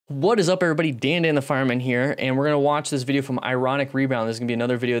What is up, everybody? Dan the Fireman here, and we're going to watch this video from Ironic Rebound. This is going to be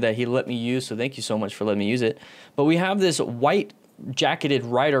another video that he let me use, so thank you so much for letting me use it. But we have this white jacketed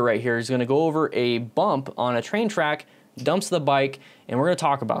rider right here. He's going to go over a bump on a train track, dumps the bike, and we're going to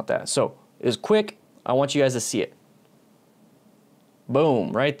talk about that. So it's quick. I want you guys to see it.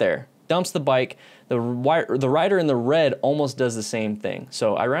 Boom, right there. Dumps the bike. The rider in the red almost does the same thing.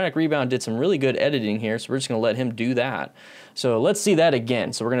 So Ironic Rebound did some really good editing here, so we're just going to let him do that. So let's see that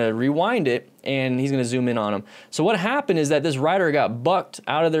again. So we're going to rewind it, and he's going to zoom in on him. So what happened is that this rider got bucked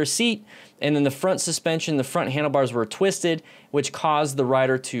out of their seat, and then the front suspension, the front handlebars were twisted, which caused the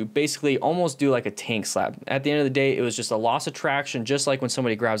rider to basically almost do like a tank slap. At the end of the day, it was just a loss of traction, just like when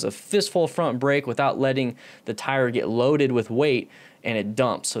somebody grabs a fistful front brake without letting the tire get loaded with weight, and it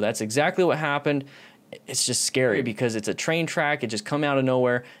dumps. So that's exactly what happened. It's just scary because it's a train track. It just come out of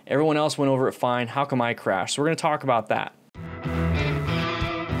nowhere. Everyone else went over it fine. How come I crashed? So we're going to talk about that.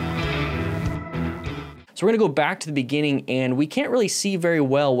 So we're going to go back to the beginning, and we can't really see very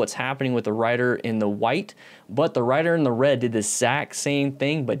well what's happening with the rider in the white, but the rider in the red did the exact same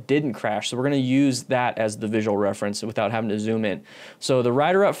thing but didn't crash. So we're going to use that as the visual reference without having to zoom in. So the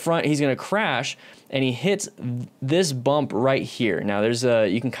rider up front, he's going to crash, and he hits this bump right here. Now there's a,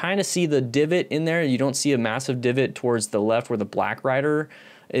 you can kind of see the divot in there. You don't see a massive divot towards the left where the black rider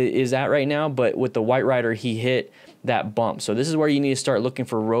is at right now, but with the white rider, he hit that bump. So this is where you need to start looking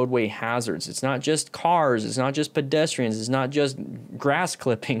for roadway hazards. It's not just cars, it's not just pedestrians, it's not just grass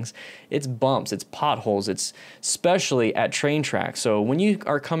clippings, it's bumps, it's potholes, it's especially at train tracks. So when you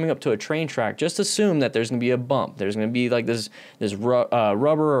are coming up to a train track, just assume that there's gonna be a bump. There's gonna be like this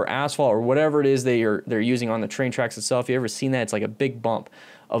rubber or asphalt or whatever it is they're using on the train tracks itself. If you ever seen that, it's like a big bump.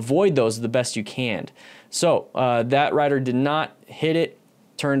 Avoid those the best you can. So that rider did not hit it,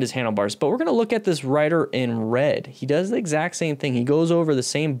 turned his handlebars. But we're going to look at this rider in red. He does the exact same thing. He goes over the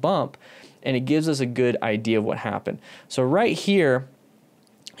same bump, and it gives us a good idea of what happened. So right here,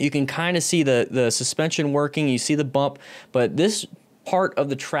 you can kind of see the suspension working. You see the bump, but this part of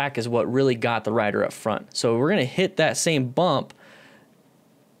the track is what really got the rider up front. So we're going to hit that same bump,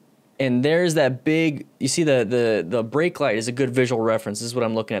 and there's that big, you see the brake light is a good visual reference. This is what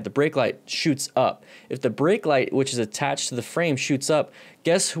I'm looking at. The brake light shoots up. If the brake light, which is attached to the frame, shoots up,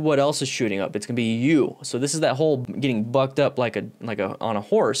 guess what else is shooting up? It's gonna be you. So this is that whole getting bucked up like on a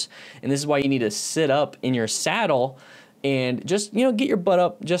horse. And this is why you need to sit up in your saddle and just, you know, get your butt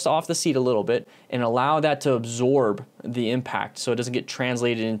up just off the seat a little bit and allow that to absorb the impact so it doesn't get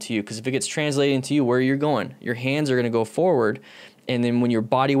translated into you. Because if it gets translated into you, where you're going, your hands are gonna go forward. And then when your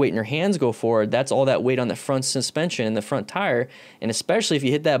body weight and your hands go forward, that's all that weight on the front suspension and the front tire. And especially if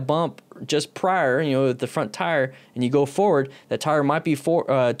you hit that bump just prior, you know, with the front tire, and you go forward, that tire might be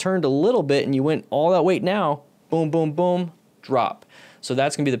turned a little bit, and you went all that weight now, boom, boom, boom, drop. So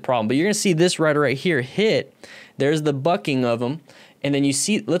that's going to be the problem. But you're going to see this rider right here hit. There's the bucking of them. And then you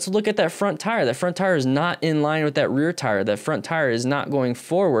see, let's look at that front tire. That front tire is not in line with that rear tire. That front tire is not going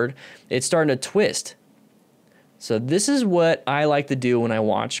forward. It's starting to twist. So this is what I like to do when I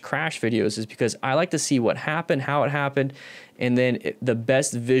watch crash videos, is because I like to see what happened, how it happened, and then the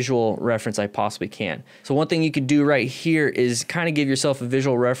best visual reference I possibly can. So one thing you could do right here is kind of give yourself a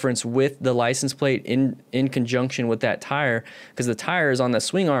visual reference with the license plate in conjunction with that tire, because the tire is on the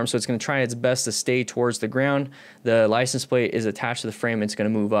swing arm, so it's going to try its best to stay towards the ground. The license plate is attached to the frame, and it's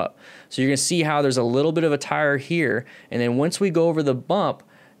going to move up. So you're going to see how there's a little bit of a tire here, and then once we go over the bump,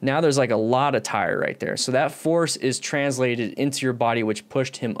 now there's like a lot of tire right there. So that force is translated into your body, which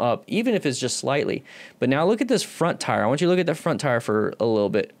pushed him up, even if it's just slightly. But now look at this front tire. I want you to look at that front tire for a little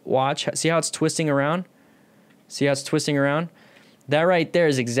bit. Watch, see how it's twisting around? See how it's twisting around? That right there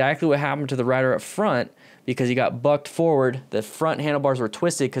is exactly what happened to the rider up front, because he got bucked forward. The front handlebars were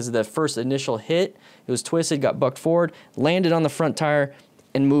twisted because of the first initial hit. It was twisted, got bucked forward, landed on the front tire,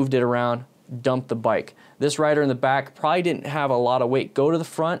 and moved it around, dumped the bike. This rider in the back probably didn't have a lot of weight go to the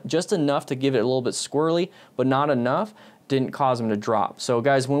front, just enough to give it a little bit squirrely, but not enough, didn't cause him to drop. So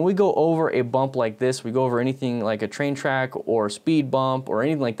guys, when we go over a bump like this, we go over anything like a train track or speed bump or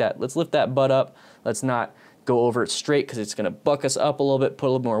anything like that, let's lift that butt up. Let's not go over it straight, because it's gonna buck us up a little bit, put a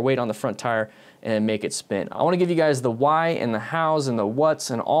little more weight on the front tire, and make it spin. I wanna give you guys the why and the hows and the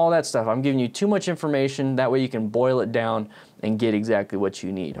whats and all that stuff. I'm giving you too much information, that way you can boil it down and get exactly what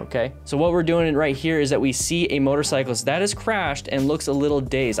you need, okay? So what we're doing right here is that we see a motorcyclist that has crashed and looks a little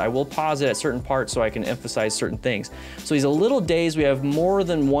dazed. I will pause it at certain parts so I can emphasize certain things. So he's a little dazed. We have more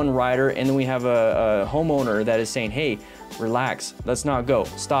than one rider, and then we have a homeowner that is saying, hey, relax, let's not go,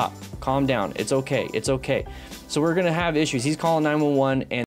 stop, calm down, it's okay, it's okay. So we're gonna have issues. He's calling 911, and